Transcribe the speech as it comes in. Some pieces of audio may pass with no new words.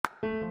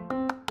Hello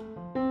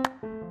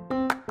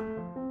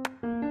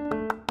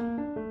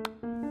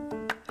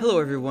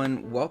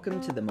everyone, welcome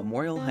to the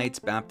Memorial Heights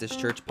Baptist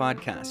Church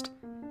podcast.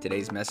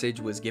 Today's message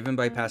was given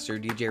by Pastor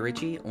DJ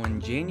Ritchie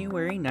on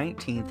January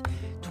 19th,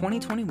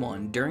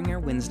 2021 during our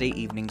Wednesday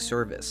evening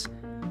service.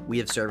 We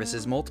have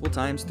services multiple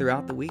times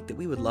throughout the week that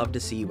we would love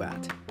to see you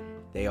at.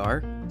 They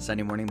are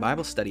Sunday morning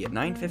Bible study at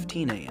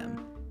 9:15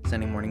 a.m.,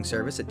 Sunday morning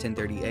service at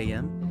 10:30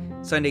 a.m.,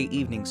 Sunday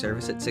evening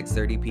service at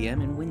 6:30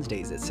 p.m., and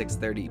Wednesdays at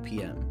 6:30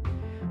 p.m.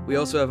 We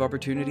also have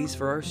opportunities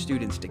for our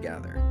students to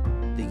gather.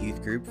 The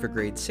youth group for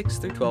grades 6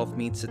 through 12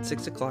 meets at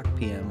 6 o'clock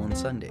p.m. on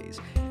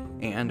Sundays,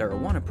 and our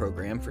Awana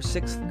program for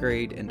 6th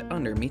grade and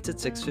under meets at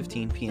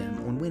 6:15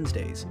 p.m. on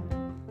Wednesdays.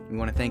 We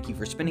want to thank you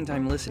for spending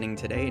time listening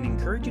today and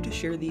encourage you to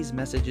share these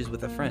messages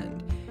with a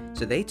friend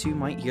so they too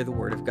might hear the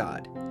Word of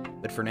God.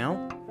 But for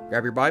now,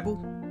 grab your Bible,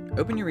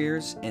 open your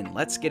ears, and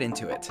let's get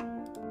into it.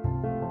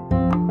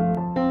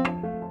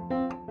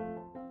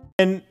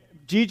 When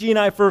Gigi and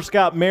I first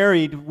got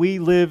married, we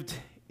lived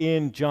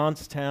in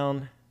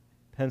Johnstown,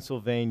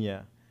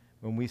 Pennsylvania.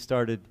 When we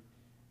started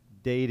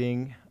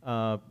dating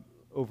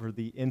over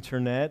the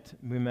internet,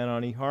 we met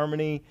on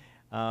eHarmony,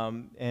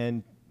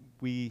 and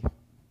we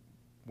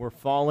were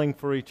falling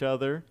for each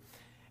other.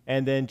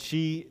 And then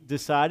she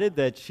decided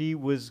that she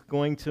was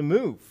going to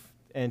move,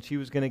 and she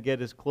was going to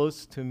get as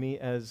close to me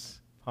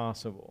as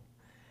possible.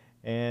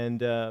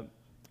 And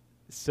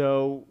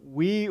so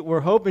we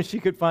were hoping she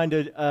could find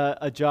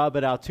a job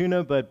at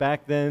Altoona, but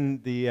back then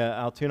the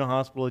Altoona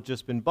Hospital had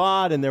just been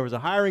bought, and there was a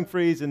hiring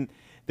freeze, and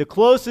the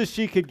closest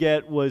she could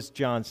get was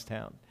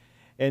Johnstown.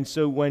 And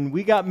so when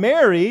we got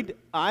married,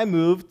 I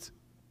moved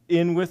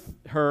in with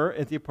her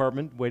at the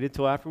apartment, waited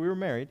till after we were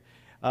married,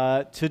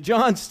 to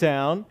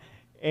Johnstown,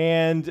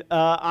 and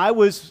I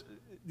was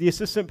the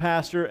assistant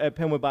pastor at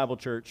Penwood Bible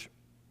Church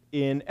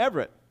in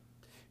Everett.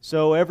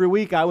 So every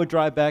week I would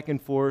drive back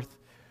and forth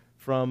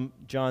from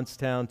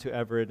Johnstown to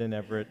Everett and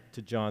Everett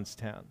to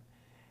Johnstown.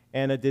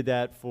 And I did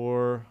that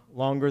for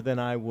longer than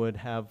I would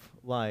have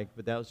liked,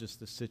 but that was just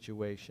the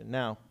situation.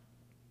 Now,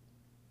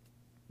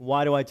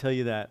 why do I tell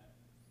you that?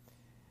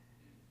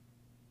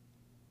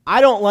 I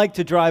don't like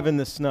to drive in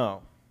the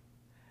snow,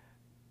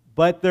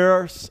 but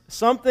there's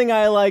something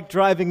I like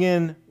driving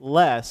in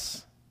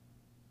less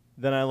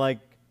than I like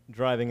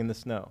driving in the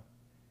snow,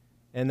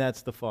 and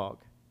that's the fog.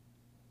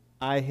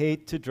 I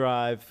hate to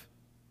drive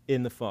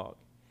in the fog.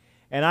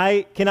 And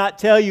I cannot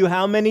tell you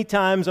how many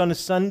times on a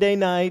Sunday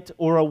night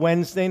or a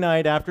Wednesday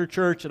night after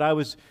church that I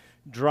was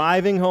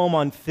driving home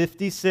on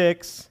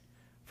 56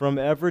 from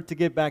Everett to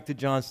get back to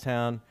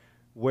Johnstown,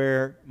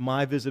 where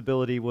my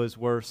visibility was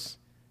worse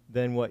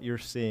than what you're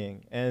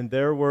seeing. And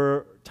there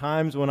were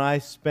times when I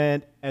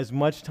spent as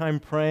much time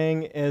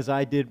praying as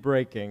I did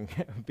braking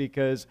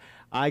because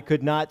I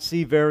could not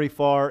see very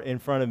far in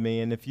front of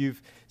me. And if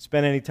you've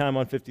spent any time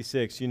on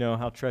 56, you know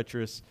how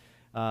treacherous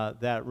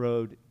that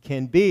road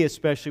can be,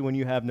 especially when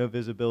you have no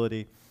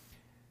visibility.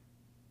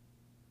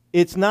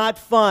 It's not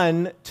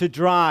fun to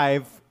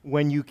drive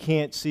when you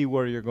can't see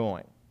where you're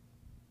going.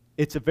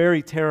 It's a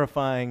very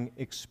terrifying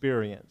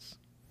experience.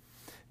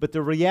 But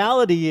the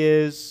reality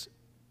is,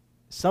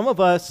 some of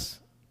us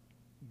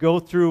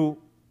go through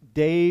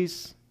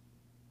days,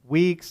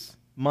 weeks,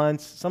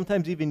 months,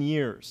 sometimes even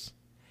years,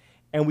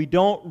 and we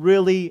don't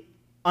really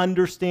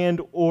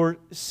understand or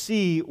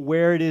see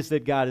where it is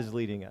that God is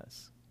leading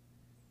us.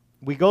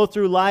 We go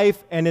through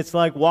life, and it's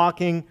like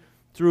walking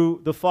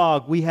through the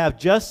fog. We have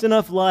just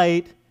enough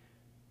light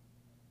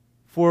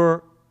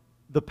for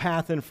the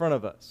path in front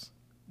of us,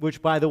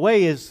 which, by the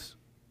way, is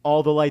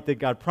all the light that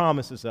God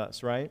promises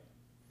us, right?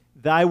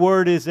 Thy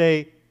word is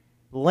a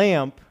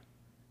lamp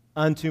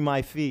unto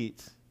my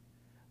feet,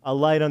 a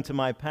light unto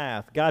my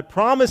path. God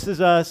promises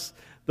us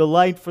the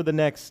light for the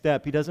next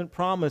step. He doesn't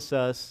promise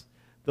us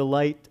the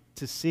light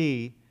to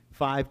see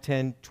 5,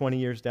 10, 20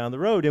 years down the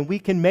road. And we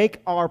can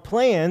make our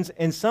plans,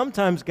 and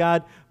sometimes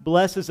God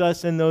blesses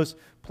us and those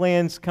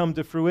plans come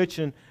to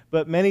fruition,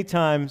 but many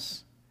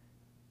times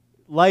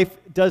life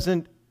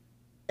doesn't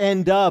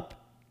end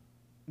up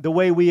the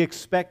way we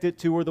expect it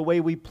to or the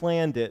way we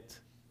planned it.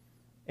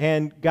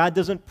 And God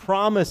doesn't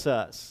promise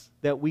us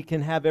that we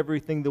can have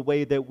everything the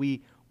way that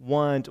we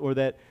want or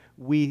that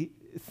we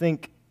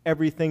think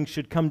everything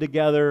should come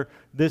together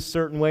this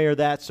certain way or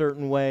that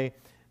certain way.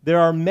 There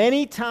are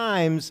many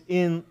times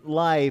in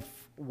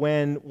life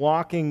when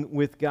walking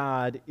with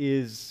God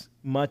is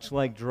much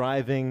like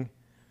driving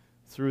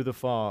through the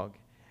fog.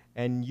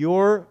 And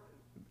your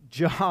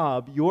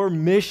job, your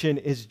mission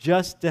is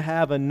just to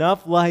have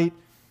enough light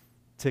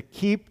to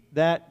keep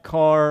that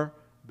car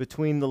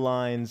between the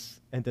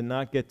lines and to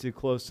not get too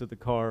close to the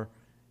car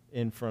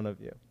in front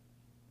of you.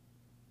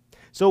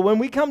 So when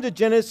we come to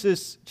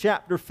Genesis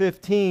chapter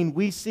 15,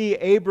 we see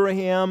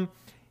Abraham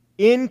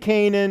in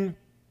Canaan,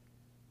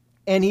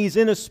 and he's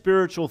in a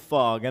spiritual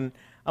fog. And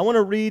I want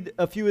to read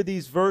a few of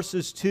these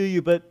verses to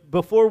you, but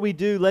before we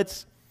do,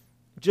 let's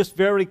just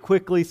very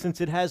quickly,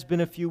 since it has been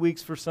a few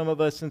weeks for some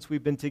of us since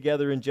we've been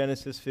together in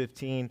Genesis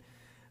 15,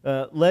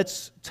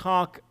 let's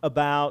talk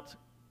about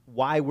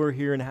why we're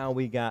here and how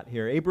we got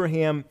here.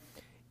 Abraham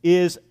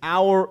is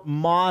our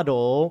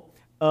model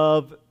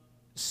of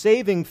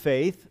saving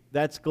faith.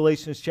 That's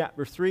Galatians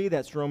chapter 3,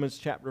 that's Romans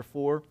chapter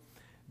 4.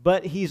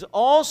 But he's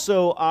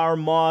also our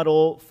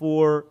model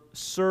for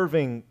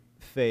serving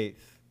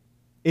faith.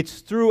 It's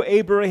through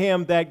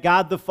Abraham that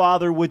God the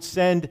Father would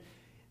send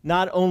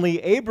not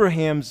only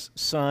Abraham's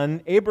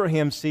son,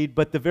 Abraham's seed,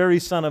 but the very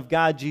Son of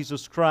God,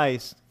 Jesus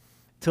Christ,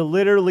 to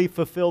literally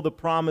fulfill the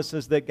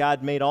promises that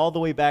God made all the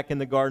way back in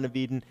the Garden of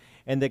Eden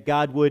and that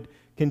God would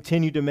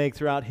continue to make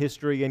throughout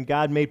history. And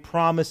God made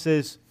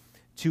promises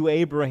to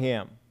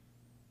Abraham,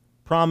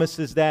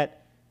 promises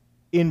that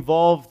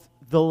involved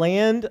the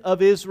land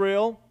of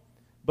Israel,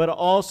 but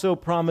also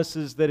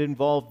promises that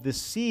involved the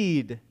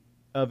seed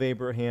of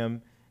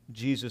Abraham,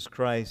 Jesus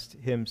Christ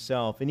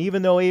himself. And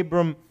even though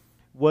Abram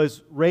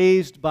was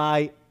raised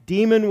by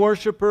demon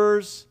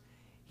worshipers,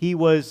 he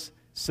was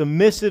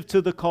submissive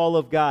to the call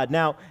of God.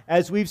 Now,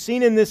 as we've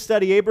seen in this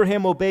study,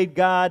 Abraham obeyed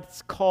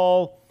God's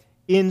call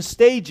in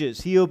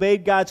stages. He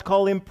obeyed God's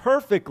call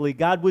imperfectly.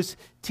 God was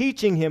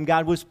teaching him.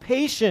 God was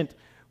patient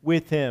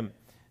with him.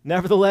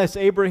 Nevertheless,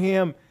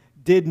 Abraham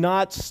did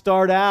not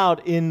start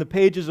out in the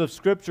pages of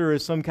Scripture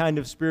as some kind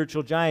of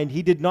spiritual giant.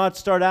 He did not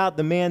start out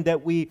the man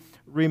that we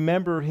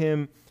remember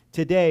him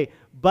today,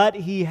 but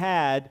he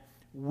had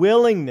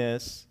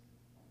willingness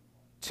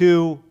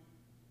to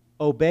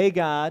obey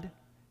God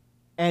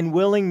and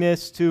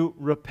willingness to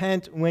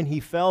repent when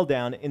he fell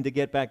down and to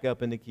get back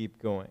up and to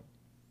keep going.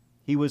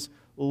 He was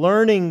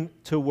learning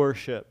to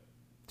worship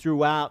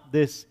throughout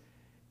this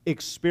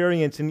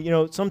experience.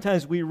 And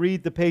sometimes we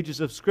read the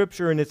pages of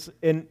Scripture and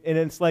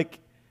it's like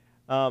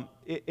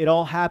it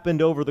all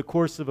happened over the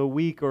course of a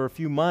week or a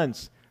few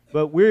months.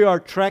 But we are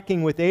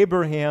trekking with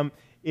Abraham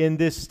in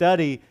this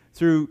study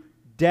through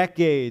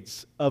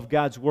decades of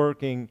God's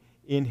working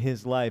in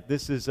his life.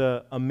 This is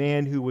a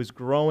man who was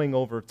growing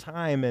over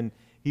time, and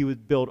he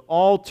would build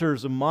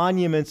altars and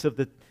monuments of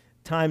the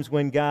times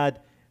when God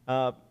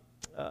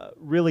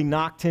really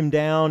knocked him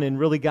down and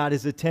really got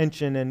his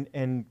attention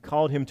and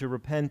called him to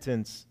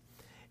repentance.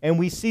 And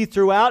we see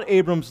throughout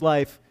Abram's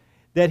life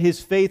that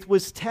his faith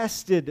was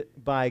tested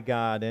by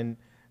God. And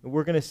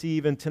we're going to see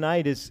even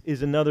tonight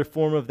is another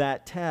form of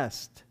that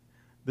test,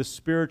 the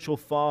spiritual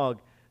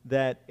fog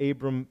that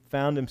Abram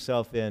found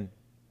himself in.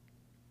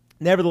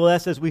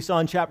 Nevertheless, as we saw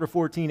in chapter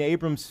 14,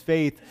 Abram's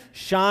faith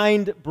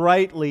shined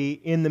brightly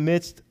in the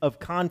midst of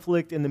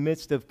conflict, in the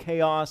midst of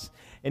chaos.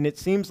 And it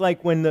seems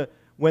like when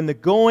the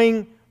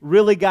going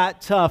really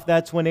got tough,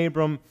 that's when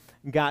Abram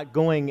got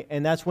going,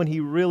 and that's when he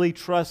really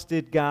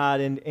trusted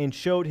God and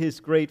showed his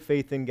great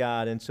faith in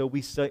God. And so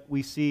we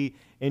see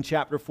in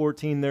chapter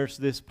 14 there's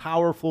this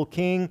powerful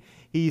king.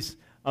 He's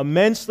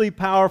immensely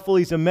powerful.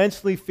 He's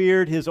immensely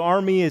feared. His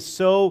army is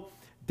so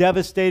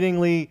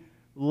devastatingly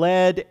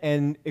led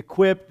and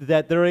equipped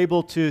that they're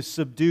able to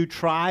subdue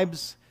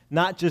tribes,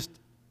 not just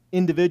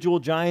individual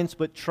giants,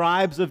 but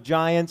tribes of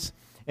giants.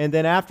 And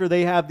then after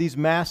they have this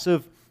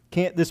massive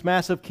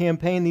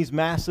campaign, these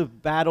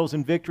massive battles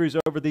and victories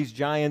over these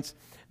giants,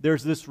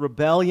 there's this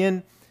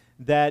rebellion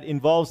that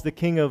involves the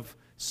king of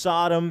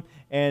Sodom,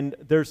 and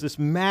there's this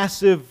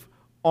massive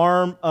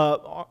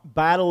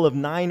battle of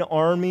 9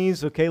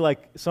 armies, okay,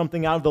 like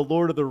something out of the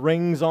Lord of the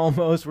Rings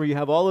almost, where you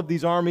have all of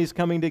these armies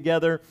coming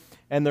together,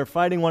 and they're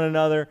fighting one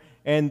another,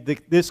 and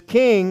this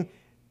king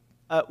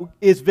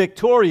is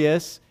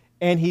victorious,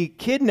 and he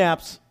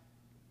kidnaps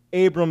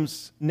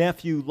Abram's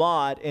nephew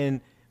Lot, and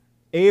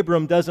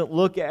Abram doesn't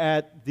look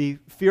at the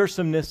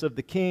fearsomeness of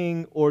the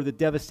king or the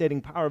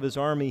devastating power of his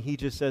army. He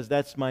just says,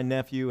 that's my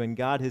nephew, and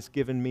God has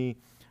given me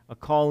a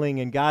calling,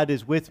 and God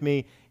is with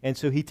me. And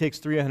so he takes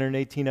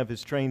 318 of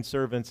his trained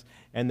servants,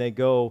 and they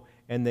go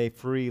and they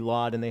free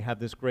Lot, and they have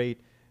this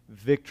great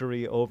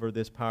victory over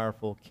this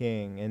powerful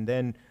king. And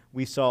then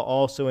we saw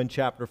also in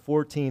chapter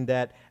 14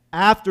 that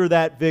after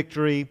that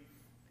victory,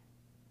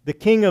 the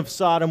king of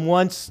Sodom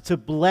wants to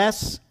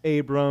bless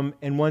Abram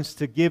and wants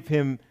to give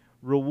him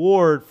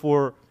reward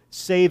for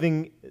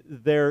saving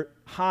their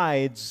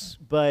hides,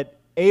 but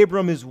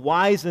Abram is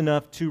wise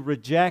enough to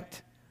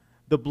reject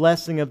the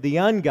blessing of the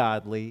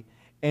ungodly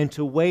and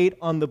to wait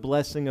on the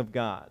blessing of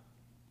God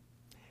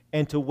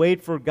and to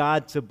wait for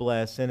God to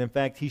bless. And in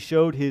fact, he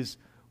showed his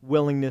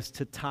willingness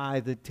to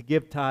tithe, to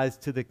give tithes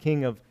to the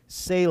king of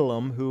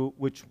Salem,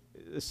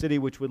 a city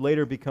which would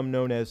later become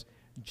known as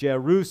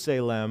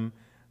Jerusalem,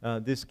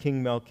 this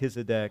King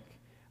Melchizedek,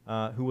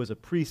 who was a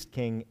priest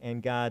king,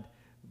 and God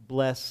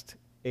blessed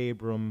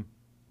Abram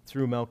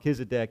through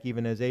Melchizedek,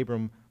 even as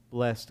Abram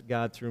blessed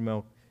God through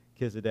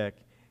Melchizedek.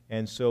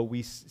 And so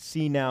we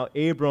see now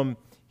Abram,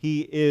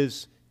 he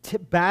is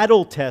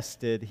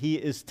battle-tested, he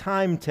is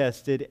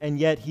time-tested, and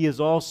yet he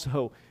is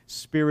also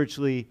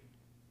spiritually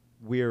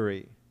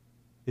weary.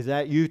 Is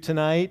that you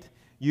tonight?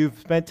 You've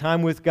spent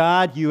time with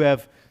God, you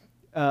have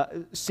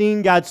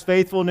seen God's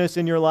faithfulness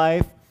in your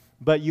life,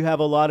 but you have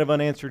a lot of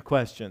unanswered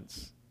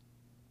questions.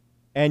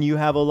 And you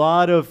have a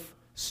lot of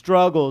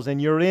struggles,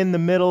 and you're in the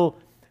middle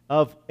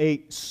of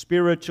a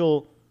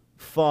spiritual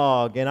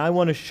fog. And I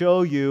want to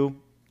show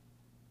you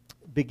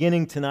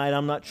beginning tonight.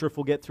 I'm not sure if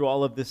we'll get through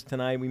all of this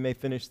tonight. We may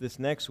finish this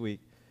next week.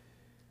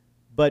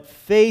 But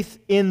faith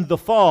in the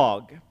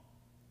fog.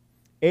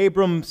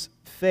 Abram's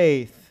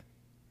faith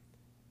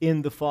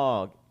in the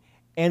fog.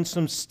 And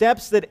some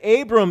steps that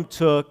Abram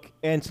took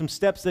and some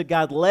steps that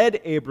God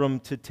led Abram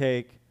to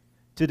take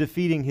to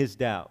defeating his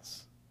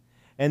doubts.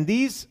 And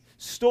these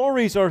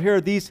stories are here,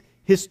 these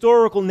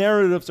historical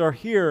narratives are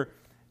here,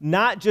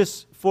 not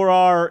just for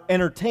our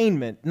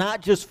entertainment,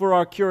 not just for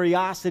our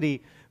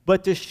curiosity,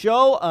 but to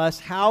show us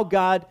how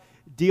God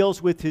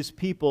deals with his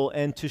people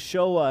and to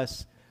show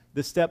us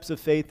the steps of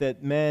faith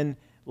that men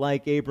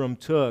like Abram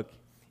took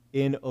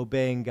in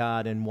obeying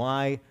God and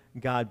why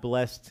God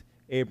blessed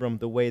Abram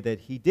the way that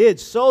he did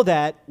so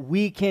that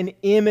we can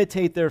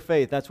imitate their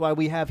faith. That's why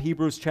we have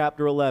Hebrews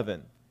chapter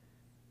 11.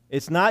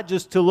 It's not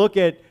just to look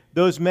at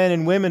those men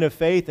and women of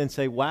faith and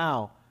say,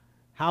 wow,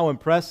 how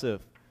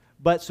impressive,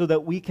 but so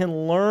that we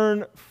can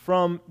learn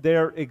from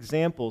their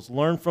examples,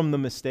 learn from the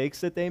mistakes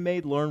that they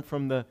made, learn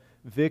from the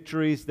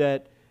victories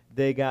that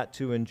they got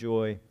to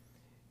enjoy.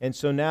 And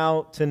so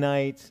now,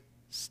 tonight,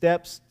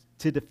 steps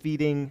to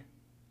defeating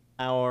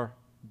our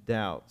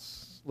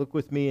doubts. Look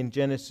with me in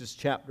Genesis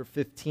chapter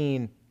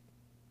 15,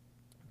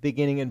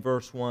 beginning in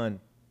verse 1.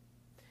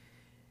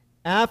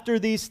 After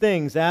these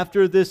things,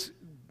 after this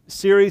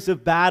series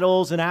of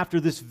battles and after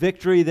this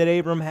victory that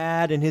Abram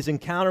had and his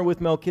encounter with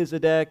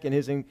Melchizedek and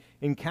his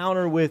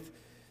encounter with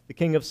the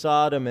king of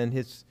Sodom and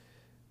his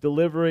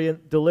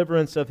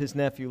deliverance of his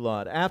nephew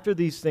Lot, after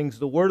these things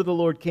the word of the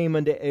Lord came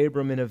unto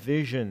Abram in a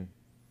vision,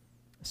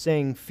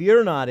 saying,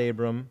 Fear not,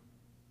 Abram,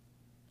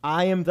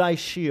 I am thy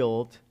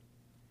shield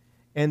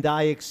and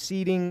thy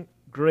exceeding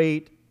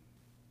great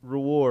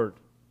reward.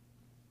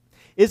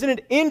 Isn't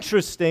it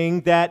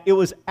interesting that it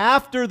was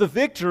after the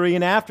victory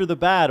and after the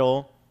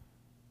battle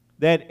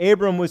that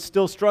Abram was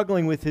still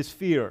struggling with his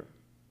fear?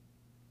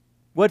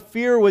 What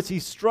fear was he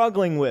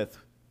struggling with?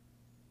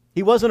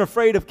 He wasn't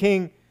afraid of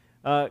King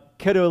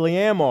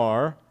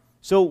Chedorlaomer.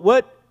 So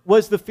what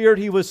was the fear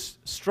he was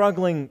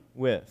struggling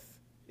with?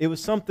 It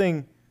was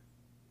something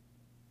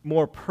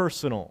more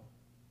personal.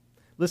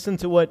 Listen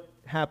to what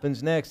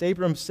happens next.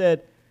 Abram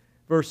said,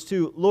 verse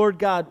 2, Lord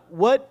God,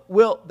 what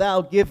wilt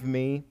thou give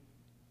me,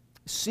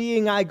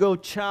 seeing I go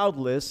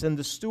childless, and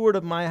the steward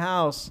of my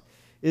house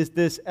is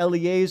this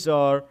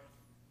Eliezer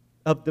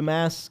of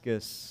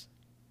Damascus?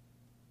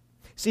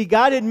 See,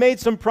 God had made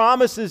some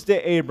promises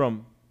to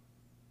Abram.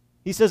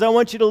 He says, I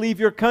want you to leave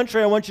your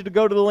country. I want you to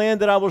go to the land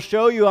that I will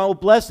show you. I will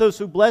bless those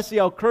who bless thee.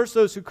 I'll curse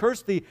those who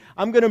curse thee.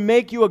 I'm going to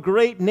make you a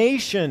great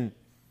nation.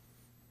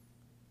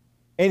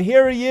 And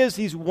here he is.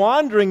 He's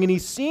wandering, and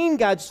he's seen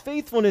God's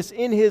faithfulness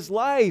in his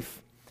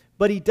life.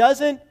 But he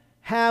doesn't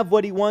have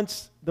what he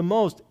wants the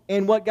most,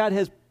 and what God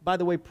has, by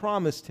the way,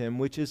 promised him,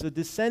 which is a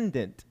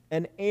descendant,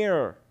 an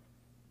heir.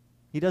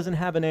 He doesn't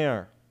have an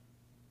heir.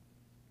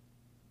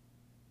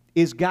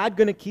 Is God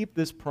going to keep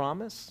this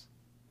promise?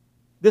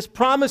 This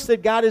promise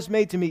that God has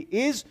made to me,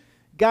 is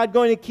God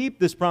going to keep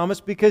this promise?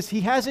 Because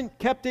he hasn't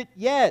kept it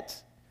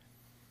yet.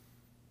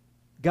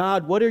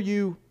 God, what are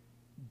you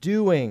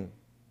doing?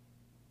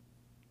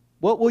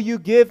 What will you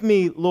give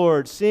me,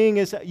 Lord, seeing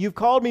as you've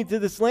called me to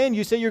this land?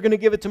 You say you're going to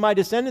give it to my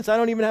descendants. I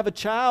don't even have a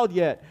child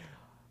yet.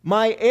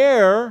 My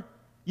heir,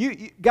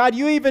 God,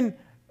 you even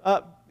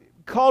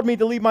called me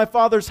to leave my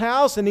father's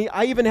house, and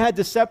I even had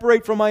to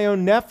separate from my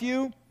own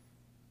nephew,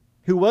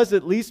 who was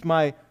at least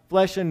my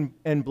flesh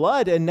and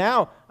blood, and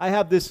now I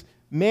have this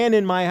man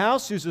in my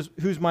house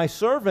who's my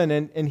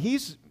servant, and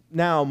he's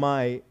now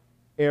my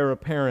heir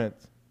apparent.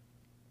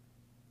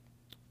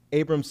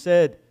 Abram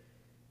said,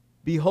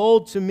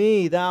 Behold, to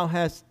me thou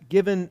hast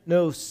given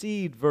no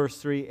seed,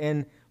 verse 3,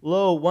 and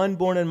lo, one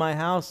born in my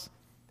house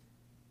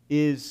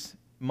is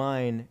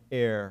mine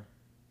heir.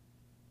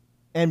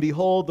 And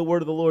behold, the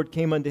word of the Lord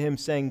came unto him,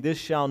 saying, This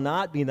shall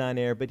not be thine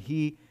heir, but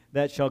he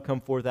that shall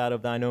come forth out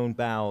of thine own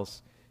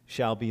bowels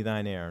shall be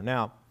thine heir.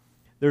 Now,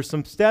 there's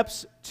some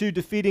steps to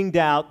defeating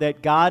doubt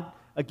that God,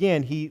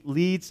 again, he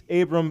leads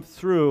Abram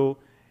through,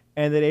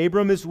 and that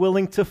Abram is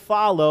willing to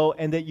follow,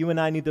 and that you and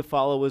I need to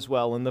follow as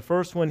well. And the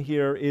first one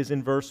here is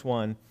in verse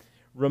 1.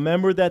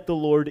 Remember that the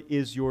Lord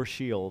is your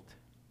shield.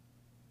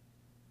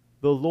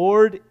 The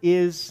Lord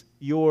is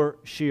your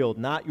shield,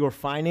 not your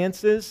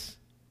finances,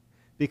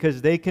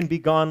 because they can be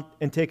gone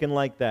and taken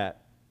like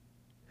that.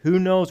 Who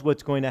knows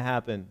what's going to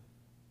happen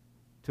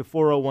to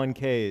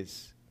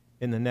 401ks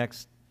in the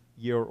next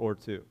year or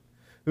two?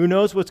 Who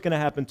knows what's going to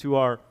happen to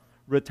our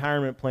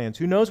retirement plans?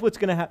 Who knows what's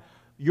going to happen?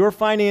 Your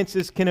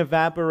finances can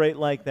evaporate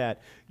like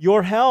that.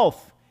 Your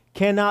health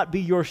cannot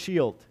be your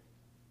shield.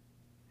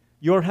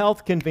 Your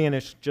health can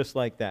vanish just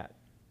like that.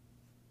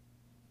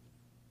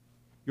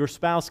 Your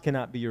spouse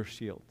cannot be your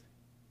shield.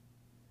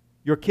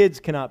 Your kids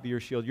cannot be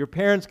your shield. Your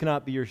parents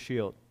cannot be your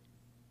shield.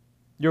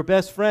 Your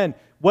best friend,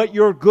 what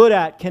you're good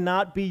at,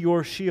 cannot be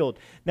your shield.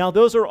 Now,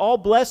 those are all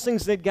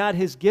blessings that God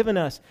has given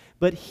us,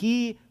 but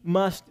He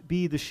must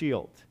be the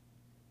shield.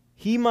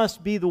 He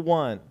must be the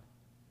one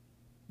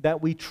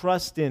that we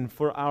trust in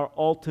for our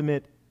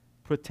ultimate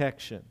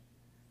protection.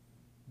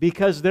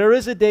 Because there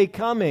is a day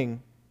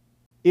coming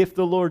if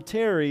the Lord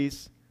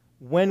tarries,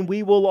 when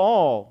we will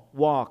all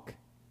walk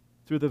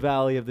through the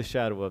valley of the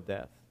shadow of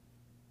death.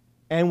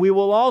 And we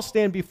will all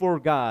stand before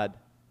God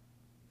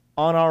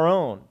on our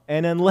own.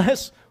 And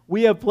unless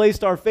we have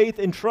placed our faith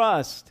and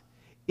trust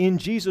in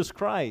Jesus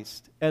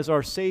Christ as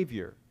our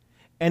Savior,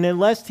 and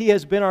unless He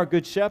has been our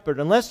good shepherd,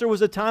 unless there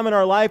was a time in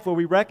our life where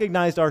we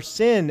recognized our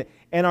sin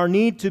and our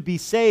need to be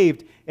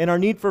saved and our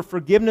need for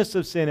forgiveness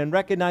of sin, and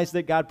recognized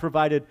that God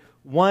provided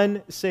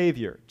one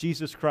Savior,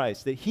 Jesus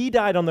Christ, that He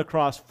died on the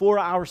cross for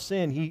our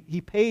sin.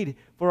 He paid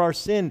for our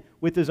sin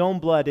with His own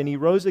blood, and He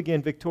rose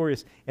again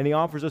victorious, and He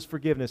offers us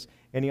forgiveness,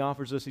 and He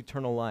offers us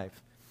eternal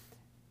life.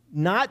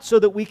 Not so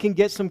that we can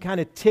get some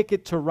kind of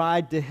ticket to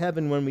ride to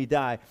heaven when we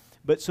die,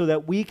 but so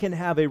that we can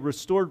have a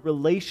restored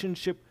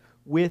relationship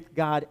with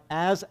God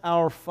as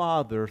our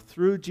Father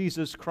through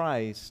Jesus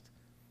Christ,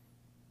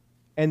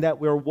 and that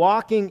we're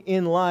walking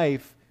in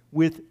life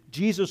with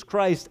Jesus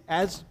Christ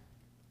as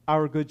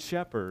our good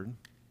shepherd,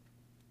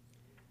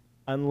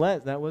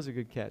 unless, that was a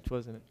good catch,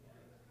 wasn't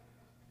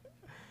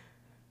it?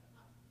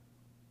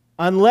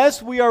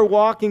 Unless we are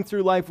walking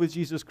through life with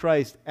Jesus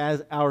Christ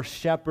as our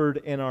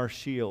shepherd and our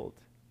shield,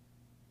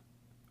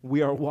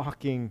 we are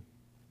walking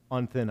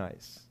on thin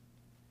ice.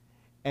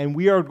 And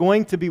we are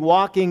going to be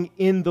walking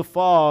in the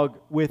fog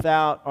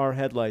without our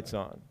headlights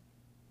on.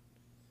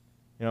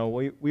 You know,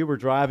 we were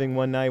driving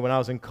one night when I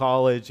was in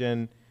college,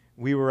 and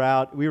we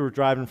were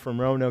driving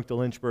from Roanoke to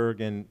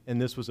Lynchburg, and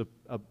this was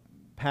a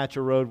patch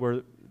of road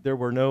where there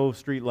were no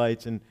street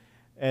lights, and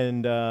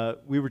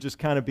we were just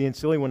kind of being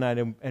silly one night,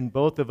 and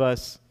both of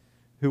us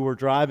who were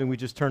driving, we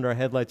just turned our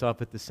headlights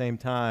off at the same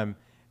time.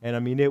 And I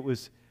mean,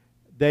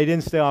 they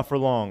didn't stay off for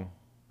long,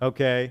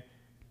 okay?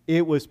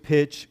 It was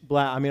pitch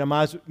black. I mean, I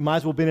might as well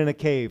have been in a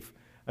cave.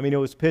 I mean, it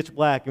was pitch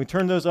black. And we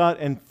turned those out,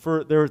 and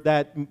there was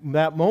that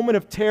moment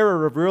of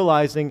terror of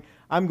realizing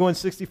I'm going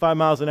 65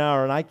 miles an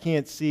hour, and I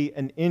can't see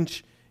an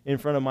inch in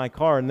front of my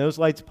car. And those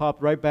lights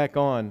popped right back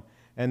on,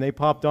 and they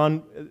popped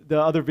on the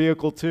other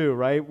vehicle too,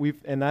 right?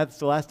 And that's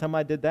the last time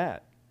I did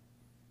that.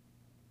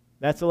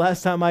 That's the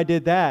last time I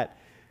did that.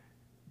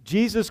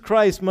 Jesus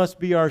Christ must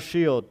be our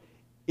shield.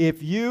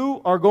 If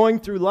you are going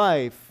through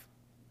life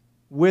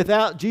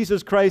without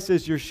Jesus Christ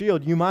as your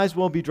shield, you might as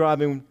well be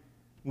driving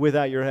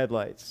without your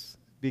headlights,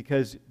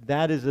 because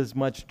that is as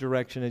much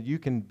direction as you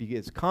can be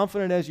as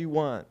confident as you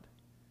want.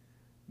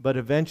 But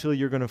eventually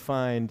you're going to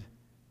find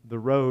the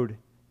road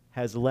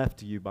has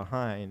left you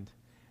behind,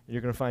 and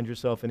you're going to find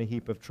yourself in a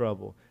heap of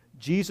trouble.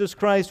 Jesus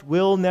Christ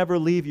will never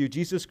leave you.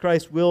 Jesus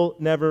Christ will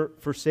never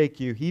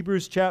forsake you.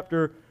 Hebrews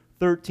chapter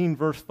 13,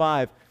 verse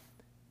 5.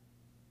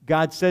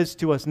 God says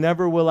to us,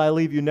 "Never will I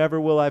leave you, never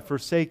will I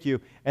forsake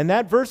you." And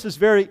that verse is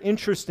very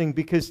interesting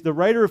because the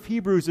writer of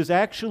Hebrews is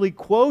actually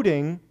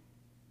quoting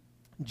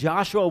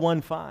Joshua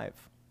 1:5.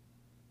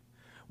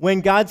 When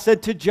God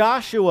said to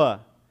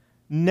Joshua,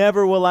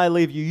 "Never will I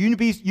leave you.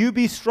 You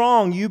be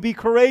strong, you be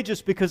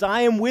courageous, because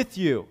I am with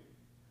you.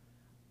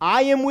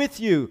 I am with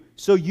you,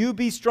 so you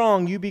be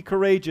strong, you be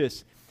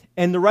courageous."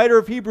 And the writer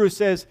of Hebrews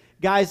says,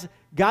 guys,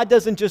 God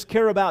doesn't just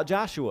care about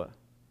Joshua.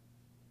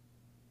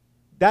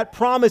 That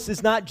promise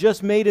is not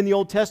just made in the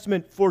Old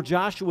Testament for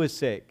Joshua's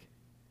sake.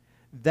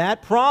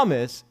 That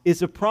promise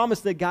is a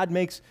promise that God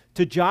makes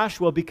to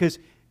Joshua because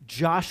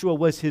Joshua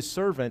was his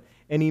servant,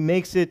 and he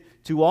makes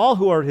it to all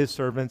who are his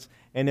servants.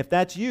 And if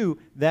that's you,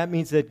 that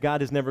means that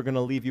God is never going to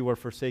leave you or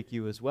forsake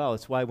you as well.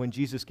 It's why when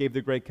Jesus gave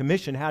the Great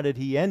Commission, how did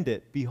he end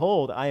it?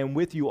 "Behold, I am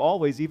with you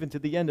always, even to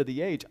the end of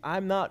the age."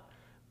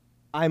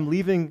 I'm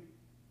leaving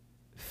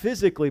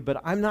physically,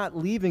 but I'm not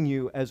leaving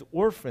you as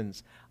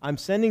orphans. I'm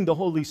sending the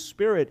Holy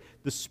Spirit,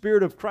 the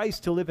Spirit of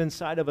Christ, to live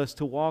inside of us,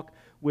 to walk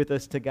with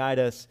us, to guide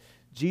us.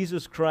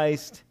 Jesus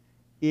Christ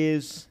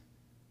is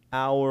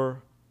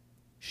our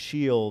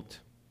shield.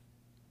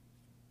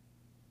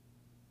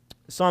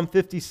 Psalm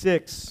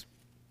 56,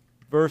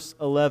 verse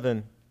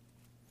 11.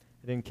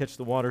 I didn't catch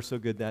the water so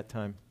good that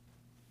time.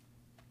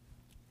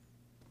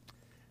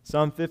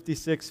 Psalm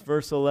 56,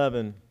 verse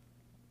 11.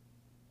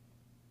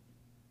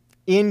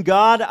 "In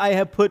God I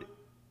have put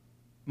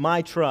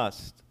my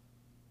trust.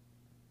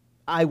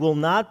 I will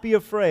not be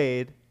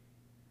afraid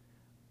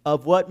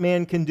of what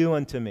man can do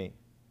unto me."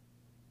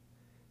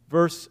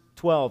 Verse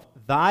 12.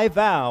 "Thy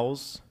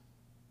vows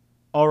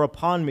are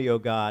upon me, O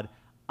God.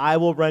 I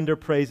will render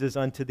praises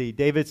unto thee."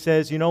 David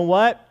says, you know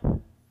what?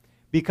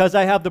 Because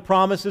I have the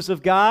promises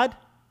of God,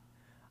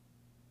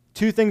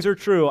 two things are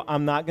true.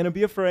 I'm not going to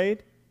be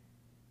afraid,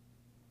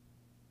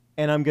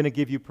 and I'm going to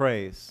give you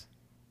praise.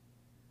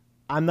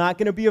 I'm not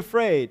going to be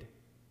afraid.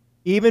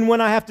 Even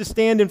when I have to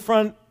stand in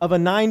front of a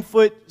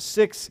 9-foot,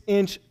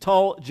 6-inch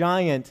tall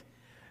giant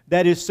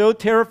that is so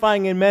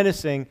terrifying and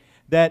menacing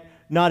that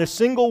not a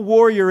single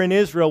warrior in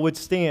Israel would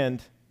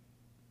stand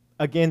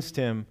against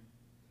him.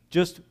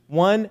 Just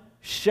one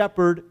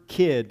shepherd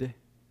kid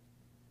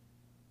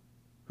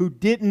who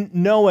didn't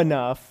know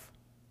enough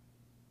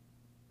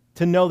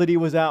to know that he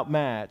was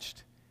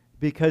outmatched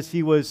because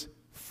he was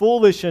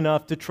foolish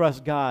enough to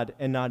trust God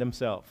and not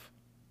himself.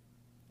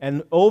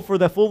 And oh, for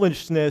the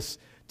foolishness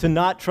to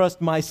not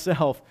trust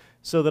myself,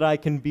 so that I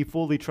can be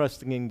fully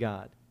trusting in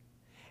God.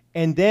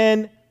 And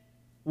then,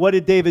 what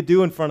did David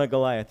do in front of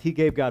Goliath? He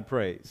gave God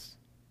praise.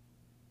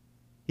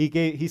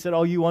 He said,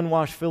 "Oh, you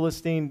unwashed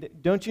Philistine,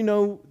 don't you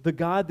know the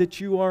God that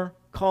you are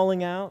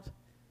calling out?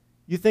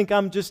 You think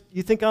I'm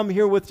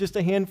here with just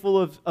a handful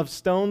of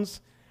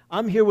stones?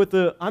 I'm here with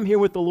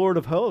the Lord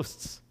of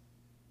hosts.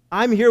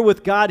 I'm here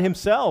with God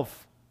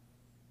himself.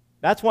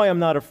 That's why I'm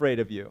not afraid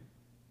of you."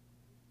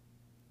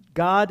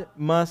 God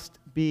must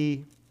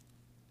be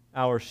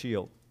our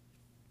shield.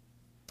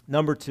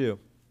 Number 2.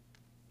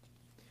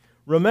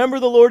 Remember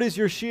the Lord is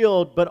your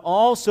shield, but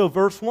also,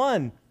 verse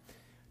 1,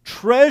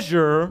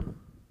 treasure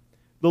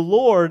the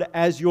Lord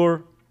as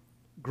your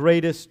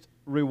greatest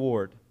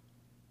reward.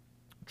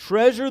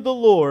 Treasure the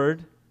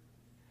Lord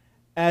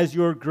as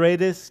your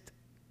greatest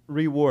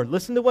reward.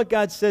 Listen to what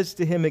God says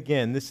to him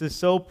again. This is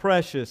so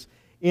precious.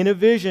 In a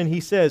vision, he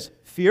says,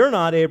 "Fear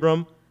not,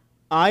 Abram,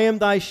 I am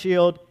thy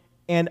shield,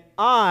 and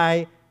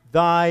I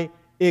thy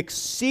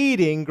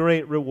exceeding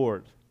great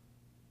reward."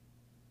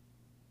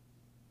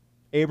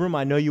 Abram,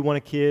 I know you want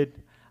a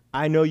kid.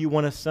 I know you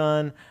want a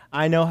son.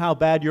 I know how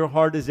bad your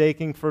heart is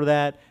aching for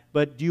that.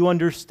 But do you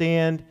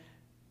understand?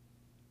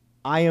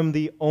 I am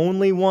the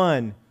only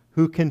one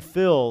who can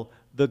fill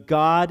the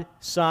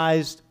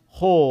God-sized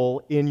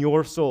hole in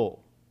your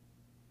soul.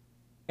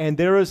 And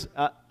there is,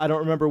 I don't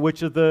remember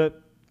which of the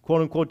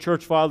quote-unquote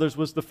church fathers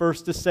was the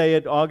first to say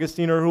it,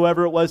 Augustine or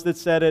whoever it was that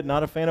said it.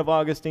 Not a fan of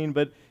Augustine,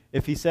 but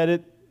if he said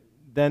it,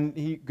 then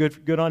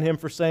good on him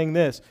for saying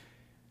this.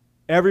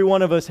 Every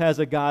one of us has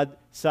a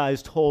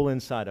God-sized hole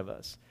inside of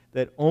us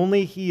that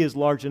only he is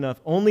large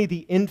enough, only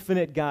the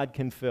infinite God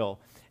can fill.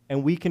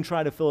 And we can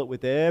try to fill it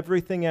with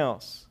everything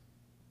else.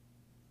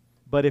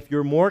 But if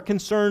you're more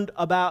concerned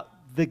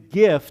about the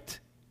gift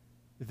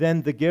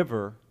than the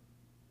giver,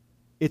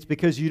 it's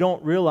because you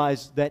don't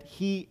realize that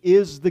he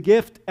is the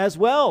gift as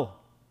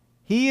well.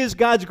 He is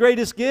God's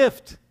greatest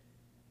gift.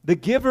 The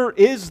giver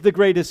is the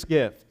greatest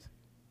gift.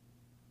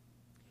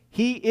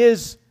 He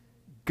is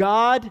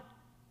God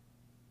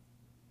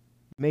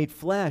made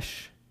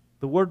flesh.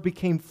 The Word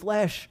became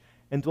flesh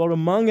and dwelt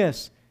among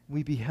us.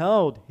 We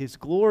beheld his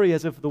glory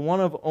as of the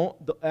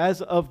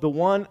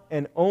one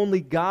and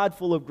only God,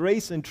 full of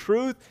grace and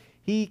truth.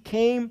 He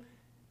came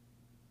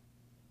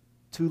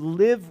to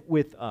live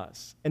with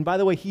us. And by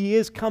the way, he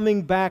is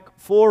coming back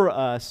for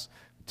us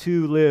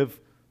to live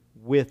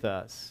with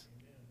us.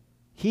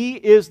 He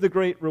is the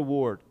great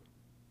reward.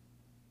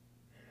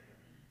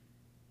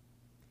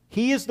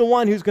 He is the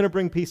one who's going to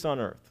bring peace on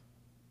earth.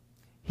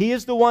 He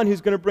is the one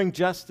who's going to bring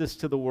justice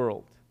to the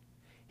world.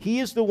 He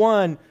is the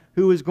one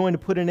who is going to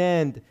put an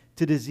end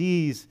to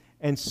disease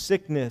and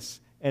sickness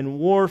and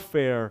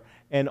warfare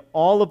and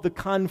all of the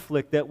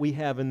conflict that we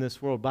have in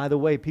this world. By the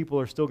way, people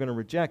are still going to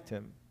reject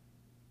him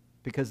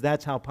because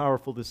that's how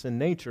powerful the sin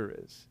nature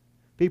is.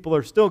 People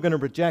are still going to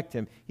reject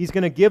him. He's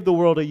going to give the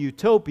world a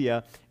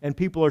utopia, and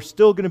people are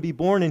still going to be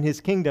born in his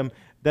kingdom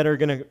that are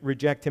going to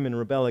reject him and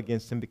rebel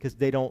against him because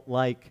they don't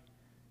like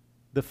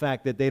the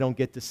fact that they don't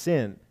get to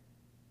sin.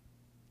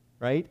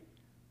 Right?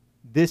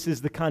 This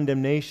is the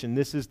condemnation.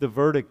 This is the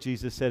verdict,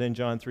 Jesus said in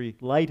John 3.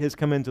 Light has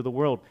come into the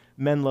world.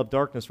 Men love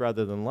darkness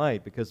rather than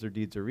light because their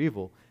deeds are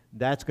evil.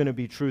 That's going to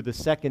be true the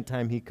second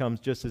time he comes,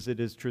 just as it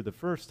is true the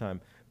first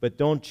time. But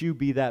don't you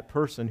be that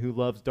person who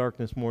loves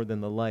darkness more than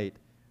the light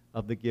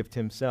of the gift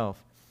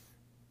himself.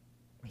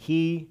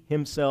 He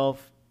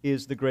himself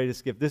is the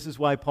greatest gift. This is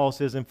why Paul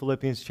says in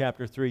Philippians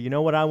chapter 3, you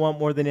know what I want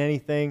more than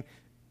anything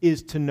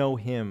is to know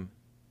him.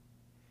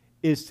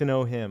 Is to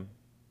know him.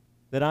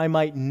 That I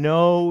might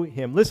know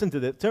him. Listen to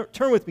this.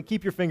 Turn with me.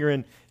 Keep your finger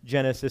in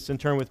Genesis and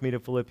turn with me to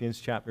Philippians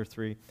chapter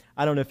 3.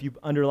 I don't know if you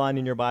underline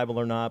in your Bible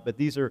or not, but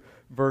these are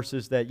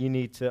verses that you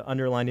need to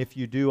underline if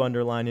you do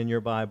underline in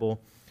your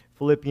Bible.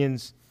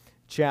 Philippians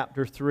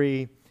chapter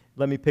 3.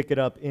 Let me pick it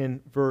up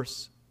in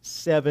verse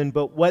 7.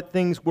 But what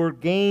things were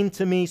gained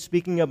to me,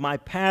 speaking of my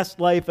past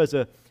life as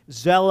a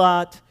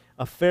zealot,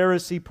 a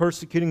Pharisee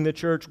persecuting the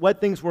church, what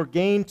things were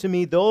gained to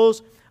me,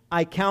 those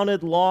I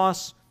counted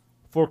loss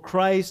for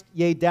Christ.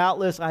 Yea,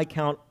 doubtless I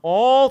count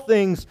all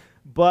things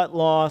but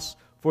loss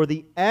for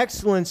the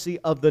excellency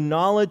of the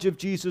knowledge of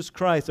Jesus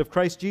Christ, of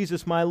Christ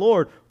Jesus my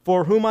Lord,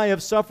 for whom I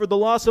have suffered the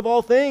loss of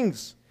all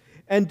things,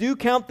 and do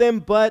count them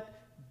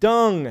but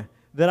dung,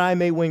 that I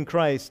may win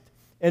Christ,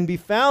 and be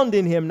found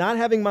in him, not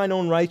having mine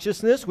own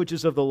righteousness, which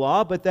is of the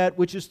law, but that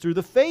which is through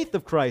the faith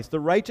of Christ, the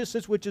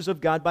righteousness which is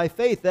of God by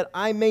faith, that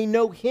I may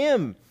know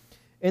him,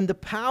 and the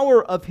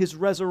power of his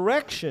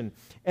resurrection,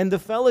 and the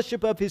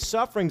fellowship of his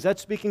sufferings.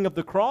 That's speaking of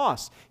the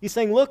cross. He's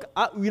saying, look,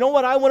 you know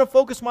what I want to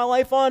focus my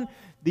life on?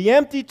 The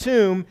empty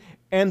tomb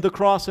and the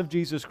cross of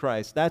Jesus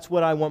Christ. That's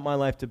what I want my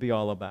life to be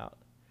all about.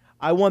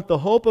 I want the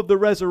hope of the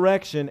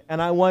resurrection,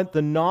 and I want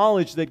the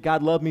knowledge that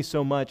God loved me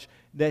so much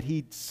that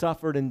he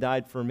suffered and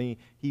died for me.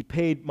 He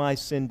paid my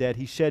sin debt.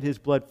 He shed his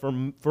blood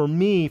for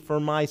me, for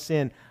my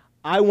sin.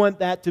 I want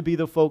that to be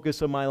the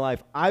focus of my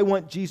life. I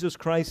want Jesus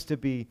Christ to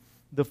be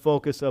the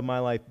focus of my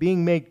life,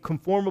 being made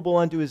conformable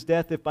unto his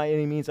death, if by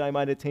any means I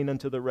might attain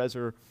unto the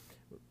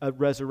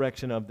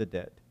resurrection of the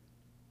dead.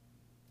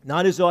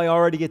 Not as though I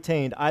already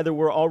attained, either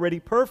were already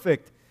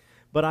perfect,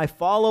 but I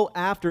follow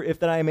after, if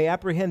that I may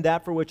apprehend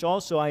that for which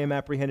also I am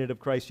apprehended of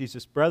Christ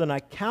Jesus. Brethren, I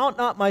count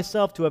not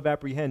myself to have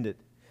apprehended,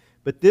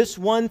 but this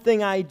one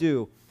thing I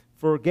do,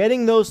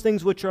 forgetting those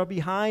things which are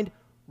behind,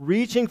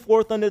 reaching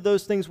forth unto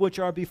those things which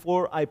are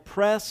before, I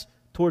press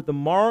toward the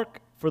mark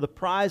for the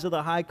prize of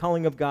the high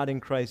calling of God in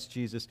Christ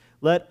Jesus.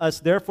 Let us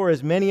therefore,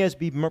 as many as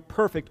be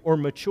perfect or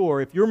mature.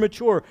 If you're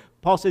mature,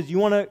 Paul says you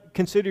want to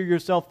consider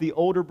yourself the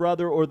older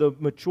brother or the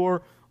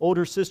mature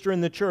older sister in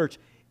the church.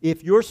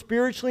 If you're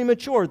spiritually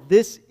mature,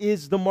 this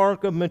is the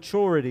mark of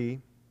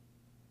maturity,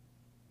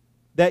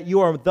 that you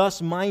are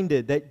thus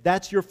minded,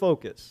 that's your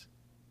focus.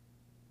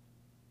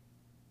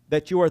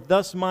 That you are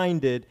thus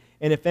minded,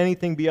 and if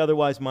anything be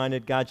otherwise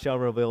minded, God shall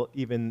reveal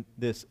even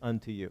this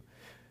unto you.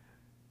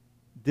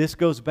 This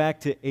goes back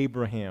to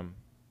Abraham.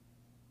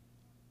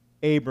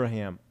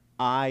 Abraham,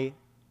 I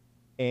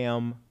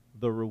am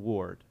the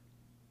reward.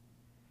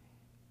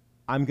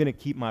 I'm going to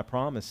keep my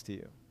promise to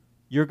you.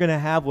 You're going to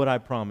have what I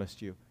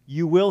promised you.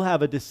 You will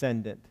have a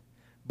descendant.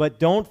 But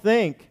don't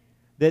think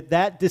that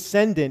that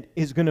descendant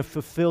is going to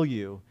fulfill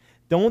you.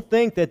 Don't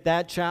think that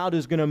that child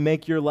is going to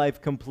make your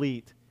life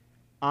complete.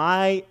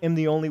 I am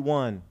the only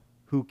one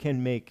who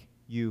can make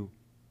you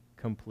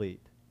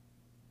complete.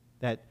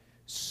 That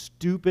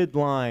stupid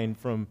line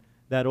from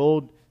that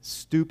old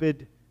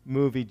stupid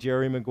movie,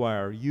 Jerry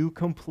Maguire, you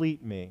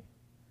complete me.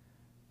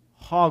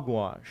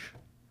 Hogwash.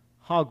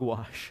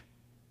 Hogwash.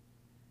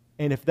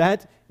 And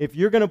if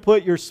you're going to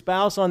put your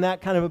spouse on that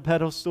kind of a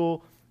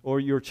pedestal, or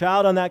your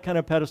child on that kind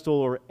of pedestal,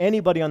 or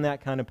anybody on that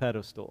kind of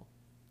pedestal,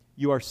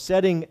 you are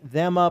setting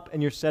them up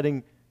and you're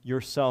setting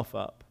yourself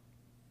up.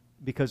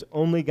 Because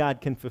only God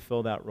can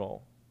fulfill that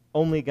role.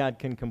 Only God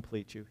can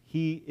complete you.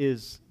 He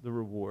is the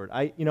reward.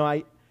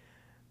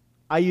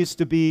 I used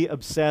to be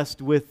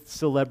obsessed with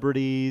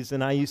celebrities,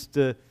 and I used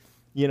to,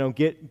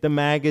 get the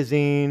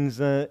magazines,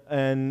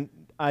 and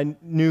I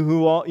knew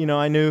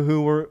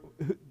who were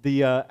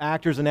the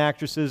actors and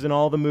actresses in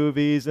all the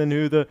movies, and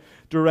who the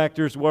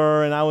directors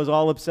were, and I was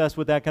all obsessed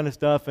with that kind of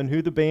stuff, and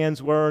who the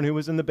bands were, and who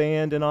was in the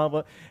band, and all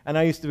that. And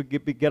I used to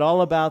get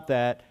all about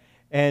that.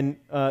 And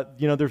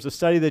there's a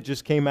study that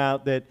just came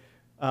out that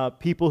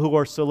people who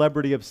are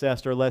celebrity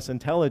obsessed are less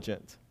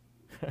intelligent,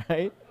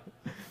 right?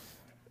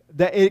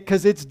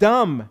 Because it's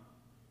dumb.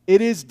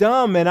 It is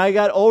dumb. And I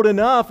got old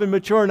enough and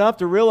mature enough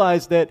to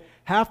realize that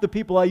half the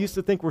people I used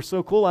to think were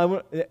so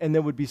cool and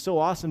that would be so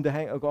awesome to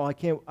hang.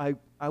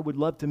 I would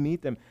love to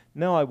meet them.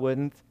 No, I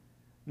wouldn't.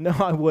 No,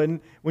 I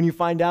wouldn't. When you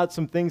find out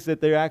some things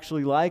that they're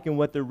actually like and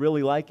what they're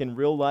really like in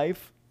real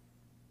life,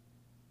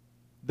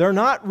 they're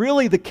not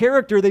really the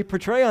character they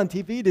portray on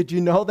TV. Did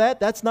you know that?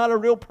 That's not a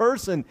real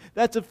person.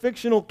 That's a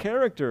fictional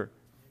character.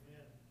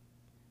 Amen.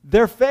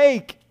 They're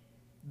fake.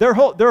 Their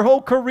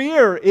whole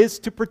career is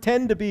to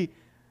pretend to be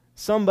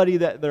somebody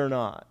that they're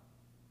not.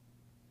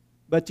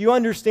 But do you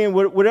understand,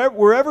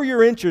 wherever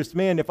your interest,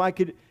 man, if I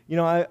could,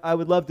 I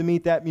would love to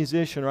meet that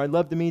musician, or I'd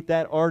love to meet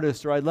that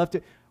artist, or I'd love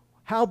to.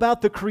 How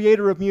about the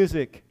creator of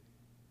music?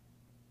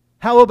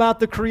 How about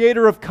the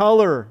creator of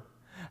color?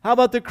 How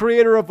about the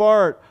creator of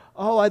art?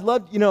 Oh, I'd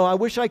love, I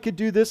wish I could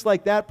do this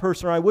like that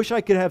person, or I wish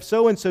I could have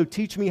so-and-so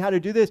teach me how to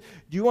do this.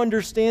 Do you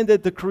understand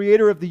that the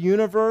creator of the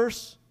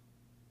universe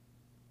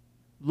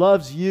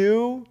loves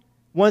you,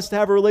 wants to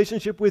have a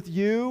relationship with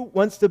you,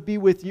 wants to be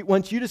with you,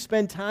 wants you to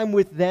spend time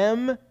with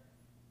them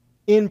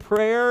in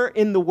prayer,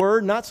 in the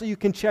Word, not so you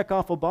can check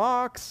off a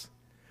box,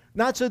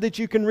 not so that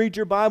you can read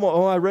your Bible.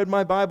 Oh, I read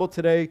my Bible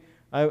today.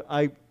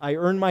 I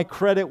earned my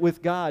credit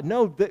with God.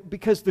 No,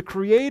 because the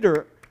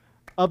creator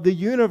of the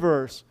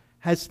universe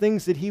has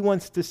things that He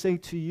wants to say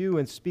to you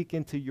and speak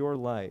into your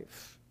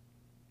life.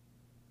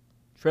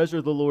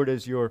 Treasure the Lord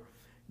as your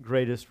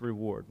greatest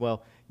reward.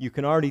 Well, you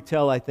can already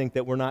tell, I think,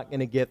 that we're not going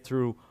to get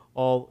through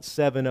all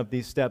 7 of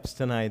these steps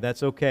tonight.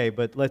 That's okay,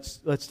 but let's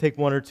take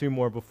 1 or 2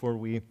 more before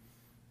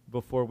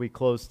we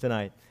close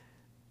tonight.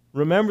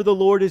 Remember the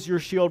Lord as your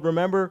shield.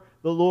 Remember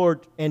the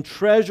Lord and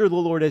treasure the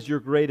Lord as your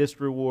greatest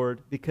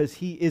reward, because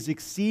He is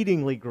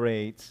exceedingly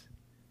great.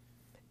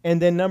 And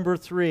then number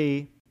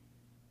 3,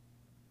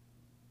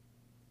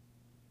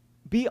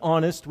 be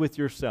honest with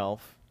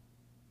yourself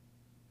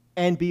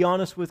and be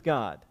honest with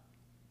God.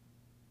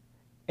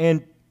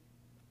 And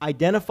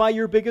identify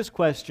your biggest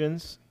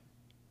questions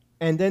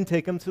and then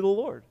take them to the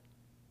Lord.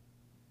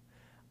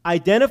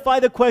 Identify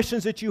the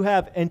questions that you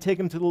have and take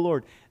them to the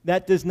Lord.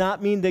 That does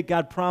not mean that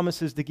God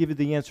promises to give you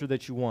the answer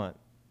that you want.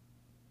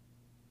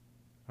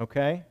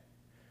 Okay?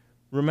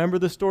 Remember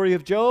the story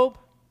of Job?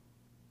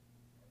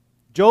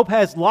 Job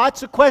has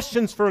lots of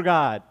questions for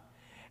God.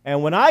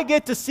 And when I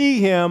get to see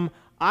him,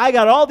 I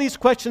got all these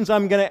questions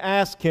I'm going to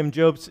ask him.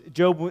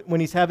 Job, when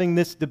he's having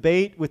this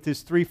debate with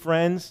his 3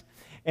 friends,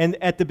 and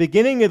at the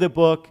beginning of the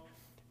book,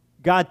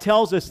 God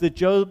tells us that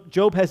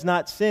Job has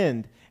not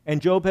sinned,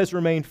 and Job has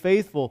remained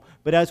faithful.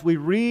 But as we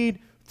read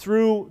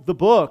through the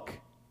book,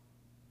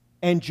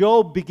 and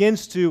Job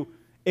begins to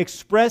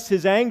express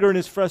his anger and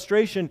his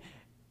frustration,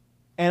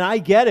 and I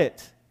get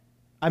it.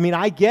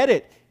 I get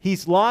it.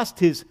 He's lost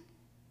his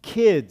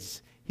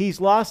kids. He's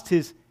lost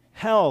his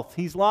health.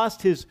 He's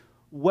lost his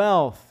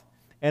wealth.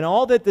 And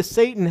all that the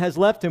Satan has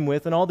left him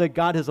with, and all that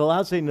God has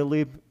allowed Satan to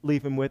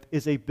leave him with,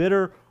 is a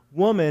bitter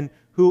woman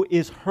who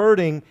is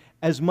hurting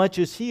as much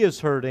as he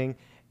is hurting,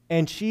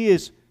 and she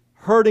is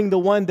hurting the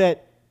one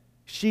that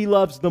she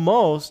loves the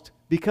most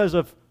because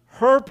of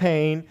her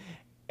pain.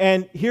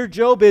 And here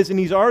Job is, and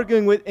he's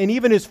arguing with, and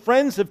even his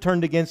friends have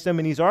turned against him,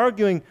 and he's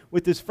arguing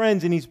with his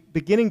friends, and he's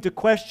beginning to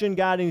question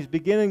God, and he's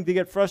beginning to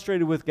get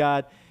frustrated with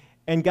God.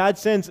 And God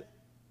sends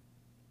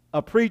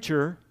a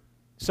preacher,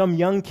 some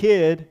young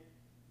kid,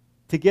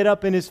 to get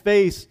up in his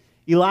face,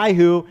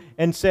 Elihu,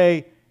 and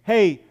say,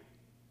 hey,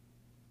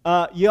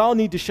 y'all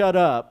need to shut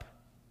up,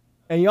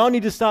 and y'all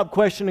need to stop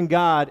questioning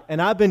God.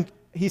 And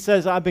he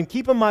says, I've been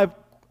keeping quiet,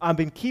 I've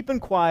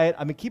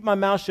been keeping my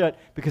mouth shut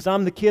because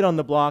I'm the kid on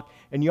the block,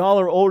 and y'all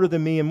are older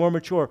than me and more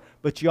mature,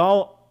 but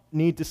y'all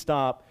need to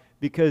stop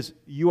because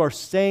you are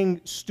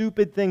saying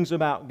stupid things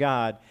about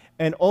God.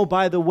 And oh,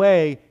 by the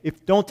way,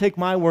 don't take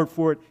my word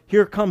for it,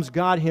 here comes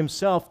God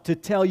himself to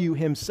tell you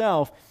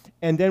himself.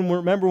 And then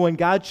remember when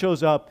God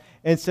shows up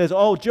and says,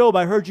 oh, Job,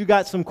 I heard you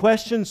got some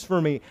questions for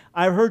me.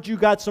 I heard you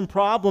got some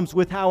problems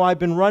with how I've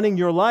been running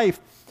your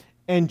life.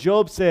 And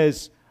Job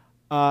says,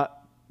 no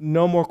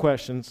more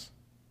questions.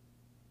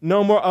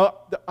 No more,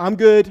 I'm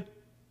good.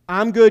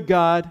 I'm good,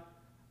 God.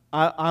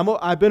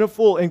 I've been a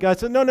fool. And God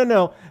said,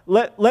 no.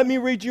 Let me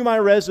read you my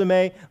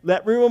resume.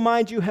 Let me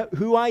remind you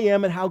who I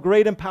am and how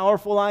great and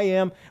powerful I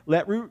am.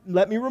 Let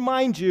me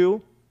remind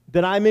you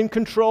that I'm in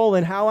control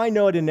and how I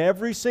know it in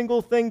every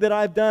single thing that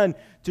I've done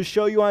to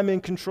show you I'm in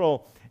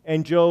control.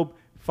 And Job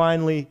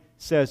finally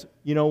says,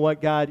 you know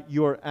what, God,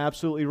 you're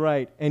absolutely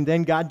right. And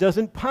then God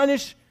doesn't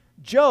punish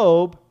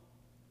Job.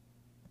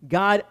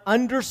 God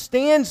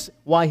understands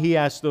why he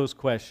asked those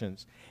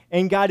questions.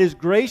 And God is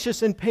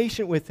gracious and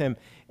patient with him.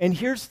 And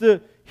here's the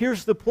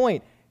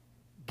point.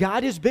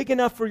 God is big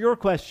enough for your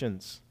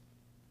questions.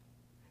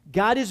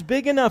 God is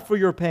big enough for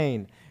your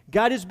pain.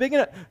 God is big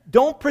enough.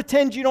 Don't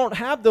pretend you don't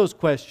have those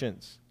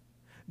questions.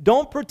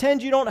 Don't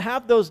pretend you don't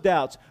have those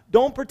doubts.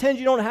 Don't pretend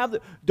you don't have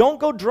don't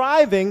go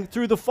driving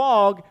through the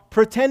fog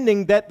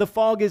pretending that the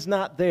fog is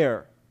not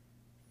there.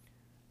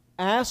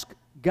 Ask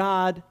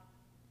God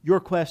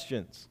your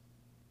questions.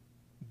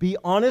 Be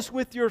honest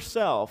with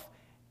yourself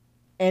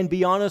and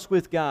be honest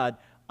with God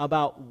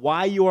about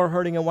why you are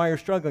hurting and why you're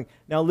struggling.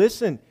 Now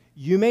listen,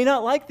 you may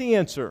not like the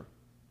answer.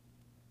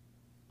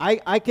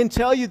 I can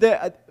tell you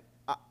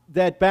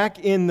that back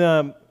in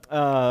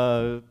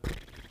the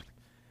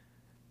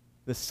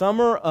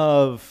summer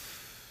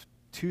of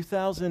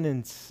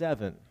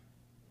 2007,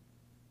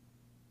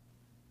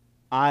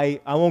 I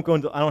won't go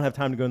into, I don't have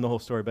time to go into the whole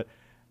story, but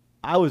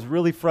I was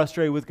really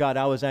frustrated with God.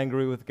 I was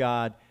angry with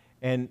God,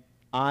 and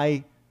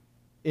I,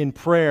 in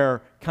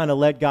prayer, kind of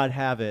let God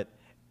have it,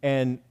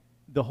 and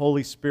the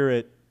Holy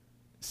Spirit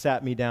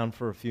sat me down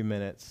for a few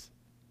minutes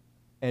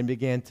and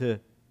began to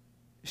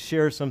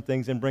share some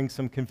things and bring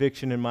some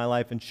conviction in my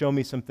life and show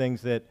me some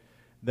things that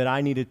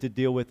I needed to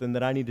deal with and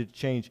that I needed to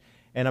change.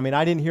 And I mean,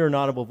 I didn't hear an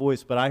audible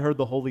voice, but I heard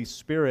the Holy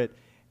Spirit,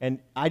 and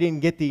I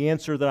didn't get the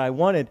answer that I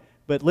wanted.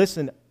 But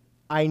listen,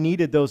 I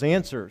needed those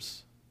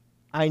answers.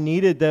 I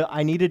needed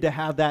to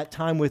have that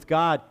time with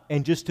God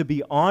and just to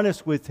be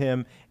honest with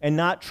Him and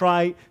not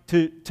try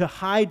to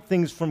hide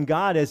things from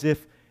God as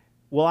if,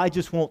 well, I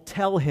just won't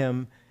tell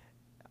Him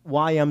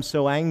why I'm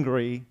so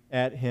angry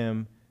at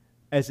Him,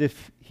 as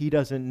if He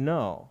doesn't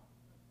know.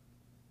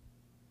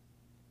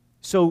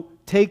 So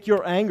take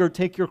your anger,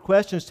 take your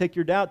questions, take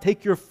your doubt,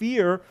 take your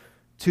fear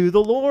to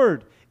the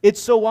Lord.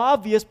 It's so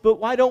obvious, but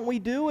why don't we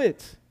do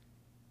it?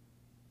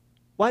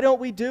 Why don't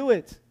we do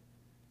it?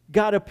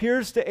 God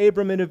appears to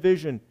Abram in a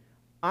vision.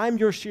 I'm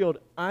your shield.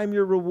 I'm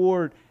your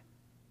reward.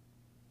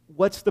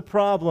 What's the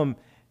problem?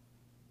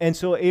 And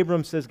so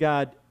Abram says,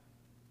 God,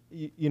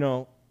 you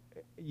know,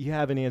 you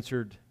haven't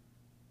answered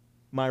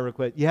my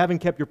request. You haven't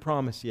kept your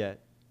promise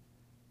yet.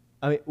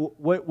 I mean,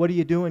 what are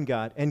you doing,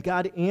 God? And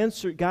God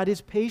answered. God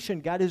is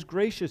patient. God is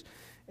gracious.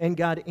 And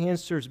God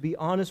answers. Be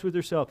honest with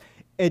yourself.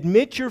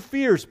 Admit your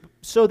fears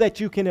so that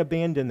you can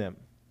abandon them.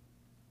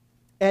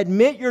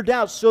 Admit your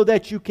doubts so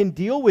that you can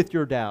deal with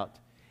your doubt.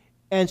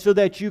 And so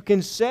that you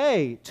can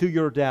say to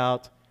your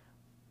doubt,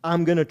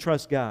 I'm going to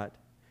trust God.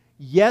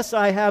 Yes,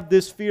 I have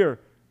this fear,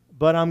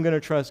 but I'm going to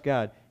trust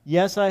God.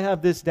 Yes, I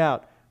have this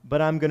doubt,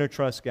 but I'm going to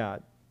trust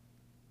God.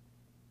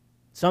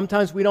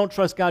 Sometimes we don't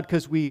trust God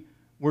because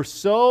we're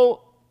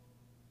so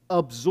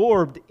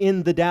absorbed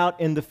in the doubt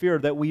and the fear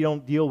that we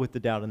don't deal with the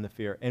doubt and the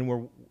fear,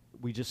 and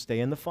we just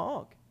stay in the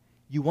fog.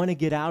 You want to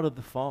get out of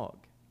the fog.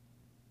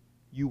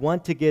 You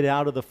want to get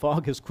out of the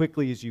fog as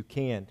quickly as you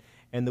can.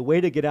 And the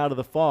way to get out of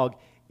the fog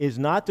is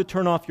not to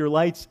turn off your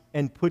lights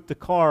and put the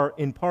car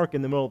in park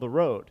in the middle of the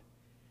road.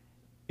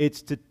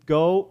 It's to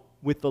go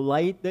with the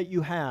light that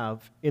you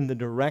have in the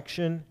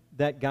direction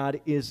that God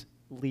is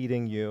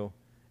leading you,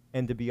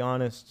 and to be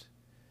honest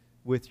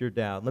with your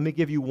doubt. Let me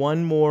give you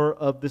one more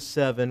of the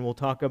 7. We'll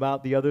talk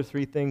about the other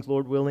 3 things,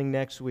 Lord willing,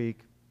 next week.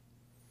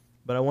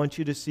 But I want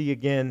you to see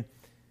again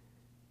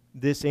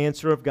this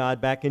answer of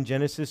God back in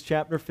Genesis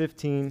chapter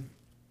 15.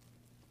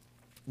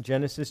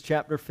 Genesis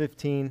chapter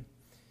 15.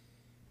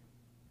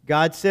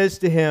 God says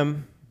to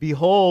him,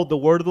 behold, the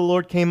word of the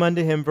Lord came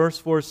unto him, verse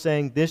 4,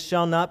 saying, this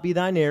shall not be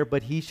thine heir,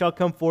 but he shall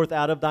come forth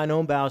out of thine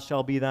own bowels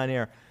shall be thine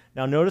heir.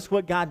 Now notice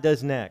what God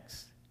does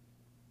next.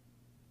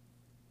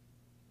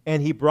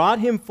 And he brought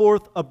him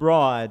forth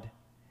abroad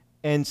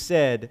and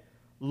said,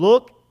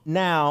 look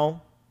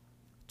now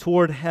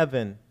toward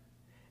heaven,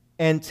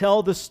 and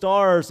tell the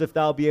stars if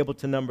thou be able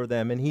to number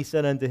them. And he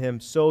said unto him,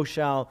 so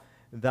shall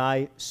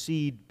thy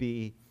seed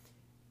be.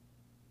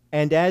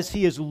 And as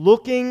he is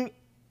looking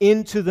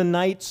into the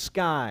night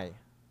sky,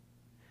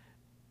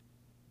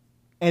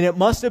 and it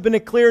must have been a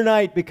clear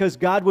night because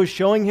God was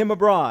showing him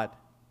abroad.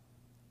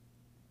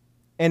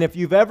 And if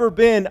you've ever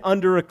been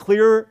under a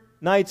clear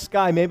night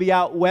sky, maybe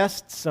out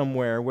west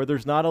somewhere where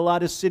there's not a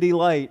lot of city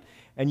light,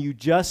 and you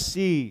just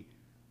see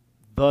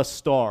the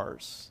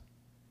stars.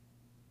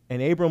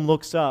 And Abram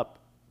looks up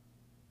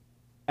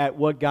at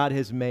what God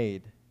has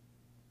made,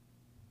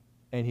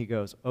 and he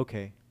goes,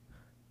 okay,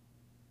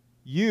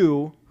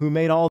 you who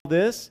made all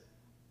this,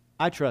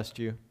 I trust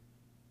you.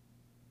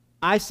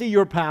 I see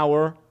your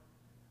power.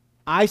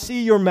 I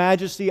see your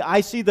majesty.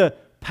 I see the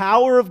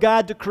power of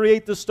God to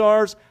create the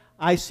stars.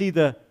 I see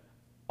the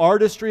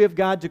artistry of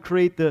God to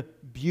create the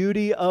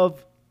beauty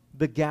of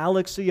the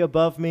galaxy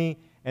above me.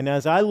 And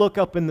as I look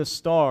up in the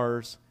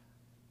stars,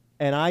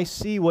 and I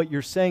see what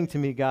you're saying to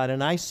me, God,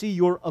 and I see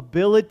your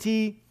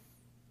ability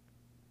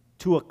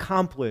to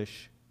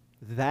accomplish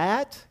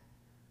that,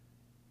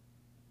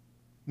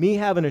 me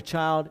having a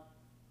child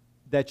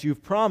that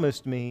you've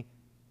promised me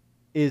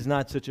is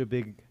not such a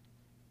big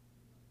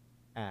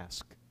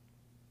ask.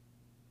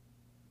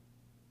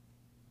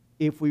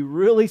 If we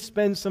really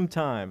spend some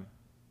time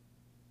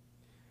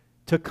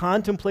to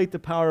contemplate the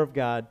power of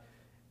God,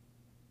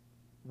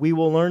 we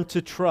will learn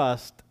to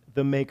trust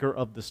the maker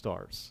of the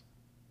stars.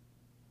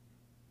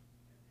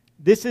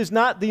 This is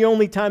not the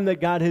only time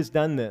that God has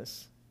done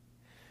this.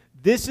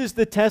 This is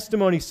the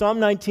testimony. Psalm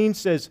 19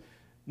 says,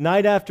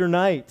 night after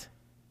night,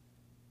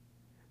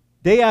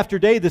 day after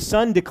day, the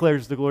sun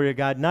declares the glory of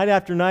God. Night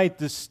after night,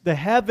 the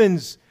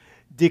heavens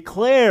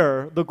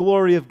declare the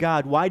glory of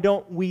God. Why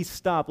don't we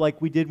stop like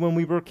we did when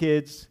we were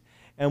kids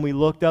and we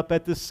looked up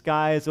at the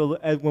sky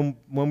when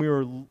we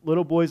were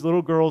little boys,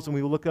 little girls, and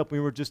we looked up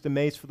and we were just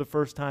amazed for the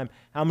first time?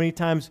 How many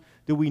times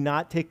do we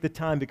not take the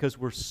time because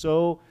we're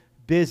so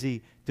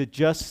busy to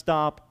just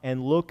stop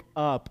and look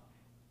up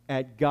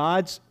at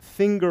God's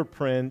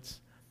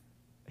fingerprints,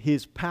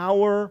 His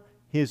power,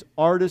 His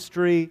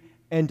artistry,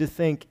 and to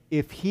think,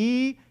 if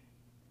He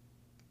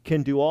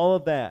can do all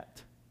of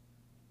that,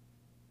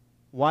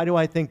 why do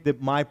I think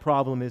that my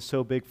problem is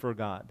so big for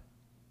God?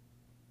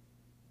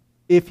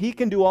 If He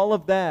can do all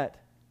of that,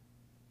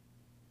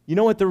 you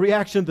know what the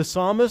reaction of the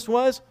psalmist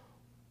was?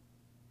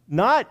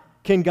 Not,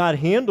 can God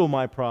handle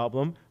my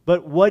problem,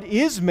 but what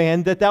is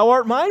man that thou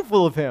art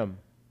mindful of him?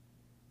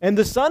 And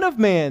the Son of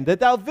Man that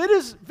thou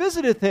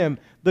visiteth him.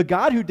 The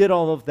God who did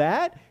all of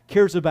that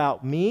cares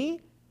about me.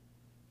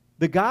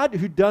 The God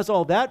who does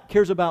all that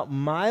cares about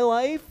my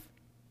life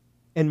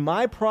and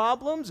my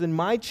problems and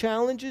my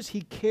challenges.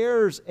 He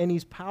cares, and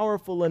He's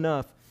powerful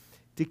enough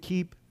to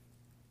keep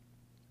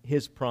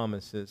His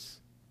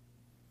promises.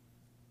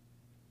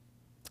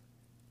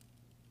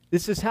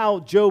 This is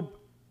how Job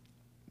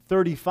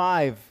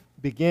 35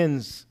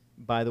 begins,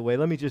 by the way.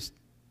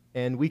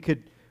 And we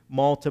could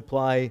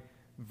multiply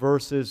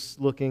verses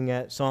looking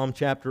at Psalm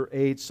chapter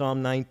 8,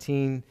 Psalm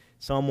 19,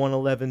 Psalm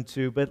 111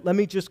 too. But let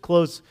me just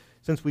close,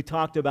 since we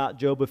talked about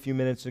Job a few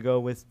minutes ago,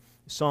 with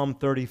Psalm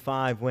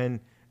 35,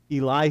 when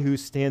Elihu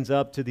stands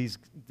up to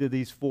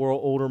these four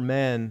older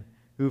men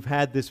who've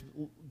had this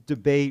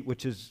debate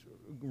which has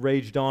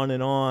raged on.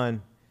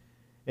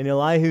 And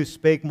Elihu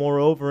spake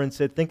moreover and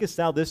said, thinkest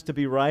thou this to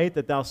be right,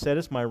 that thou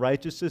saidest, my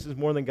righteousness is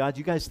more than God?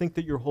 You guys think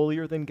that you're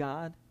holier than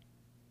God?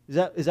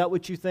 Is that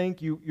what you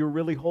think? You're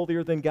really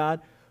holier than God?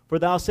 For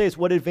thou sayest,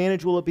 what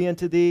advantage will it be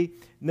unto thee?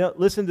 No,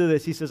 listen to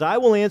this. He says, I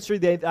will answer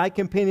thy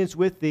companions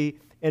with thee.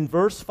 In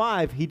verse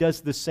 5, he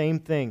does the same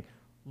thing.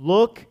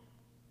 Look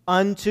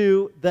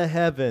unto the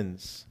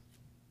heavens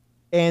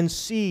and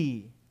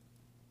see,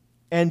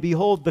 and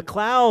behold the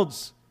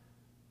clouds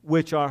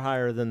which are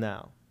higher than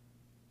thou.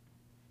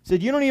 He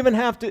said, you don't even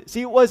have to,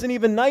 see, it wasn't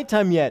even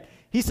nighttime yet.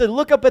 He said,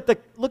 look at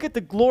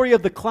the glory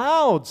of the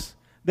clouds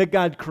that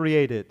God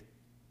created.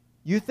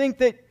 You think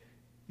that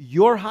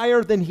you're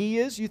higher than He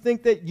is? You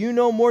think that you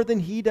know more than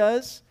He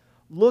does?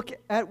 Look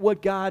at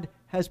what God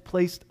has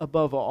placed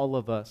above all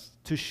of us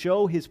to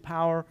show His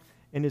power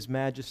and His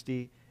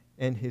majesty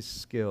and His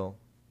skill.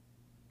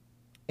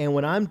 And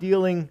when I'm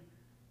dealing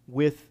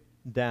with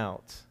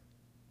doubt,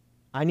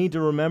 I need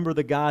to remember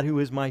the God who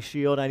is my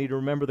shield. I need to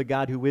remember the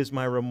God who is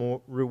my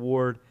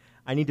reward.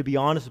 I need to be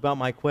honest about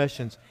my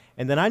questions.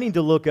 And then I need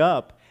to look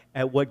up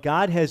at what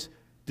God has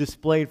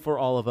displayed for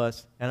all of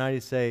us, and I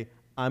need to say,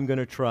 I'm going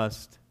to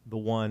trust the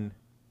one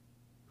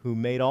who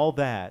made all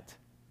that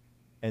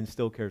and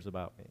still cares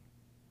about me.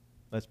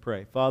 Let's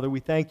pray. Father, we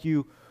thank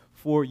you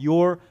for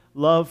your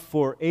love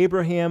for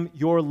Abraham,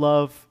 your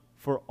love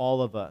for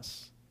all of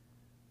us.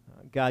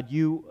 God,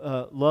 you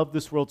loved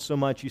this world so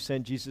much, you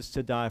sent Jesus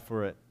to die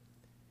for it.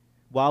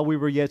 While we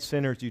were yet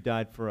sinners, you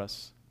died for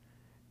us.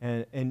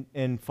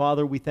 And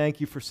Father, we thank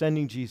you for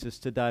sending Jesus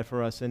to die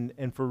for us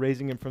and for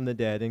raising him from the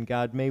dead. And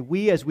God, may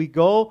we, as we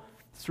go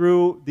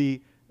through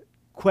the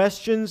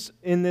questions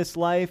in this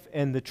life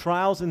and the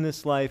trials in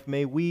this life,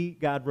 may we,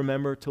 God,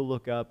 remember to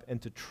look up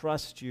and to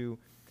trust you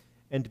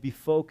and to be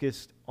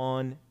focused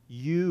on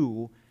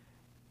you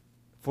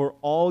for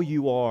all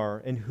you are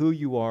and who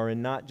you are,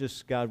 and not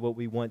just, God, what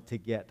we want to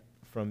get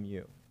from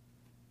you.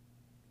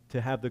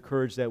 To have the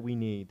courage that we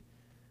need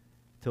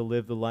to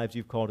live the lives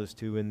you've called us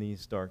to in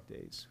these dark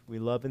days. We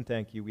love and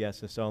thank you. We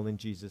ask this all in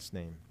Jesus'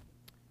 name.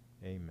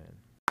 Amen.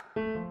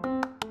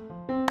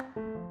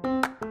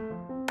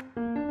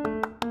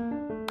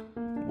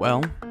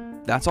 Well,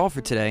 that's all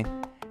for today.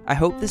 I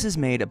hope this has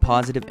made a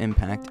positive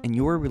impact in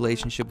your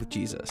relationship with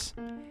Jesus.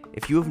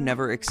 If you have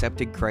never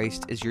accepted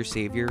Christ as your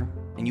Savior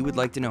and you would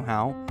like to know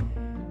how,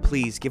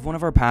 please give one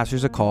of our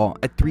pastors a call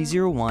at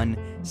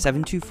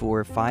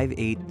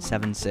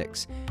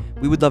 301-724-5876.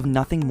 We would love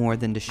nothing more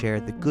than to share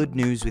the good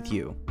news with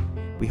you.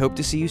 We hope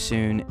to see you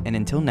soon, and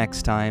until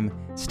next time,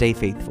 stay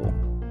faithful.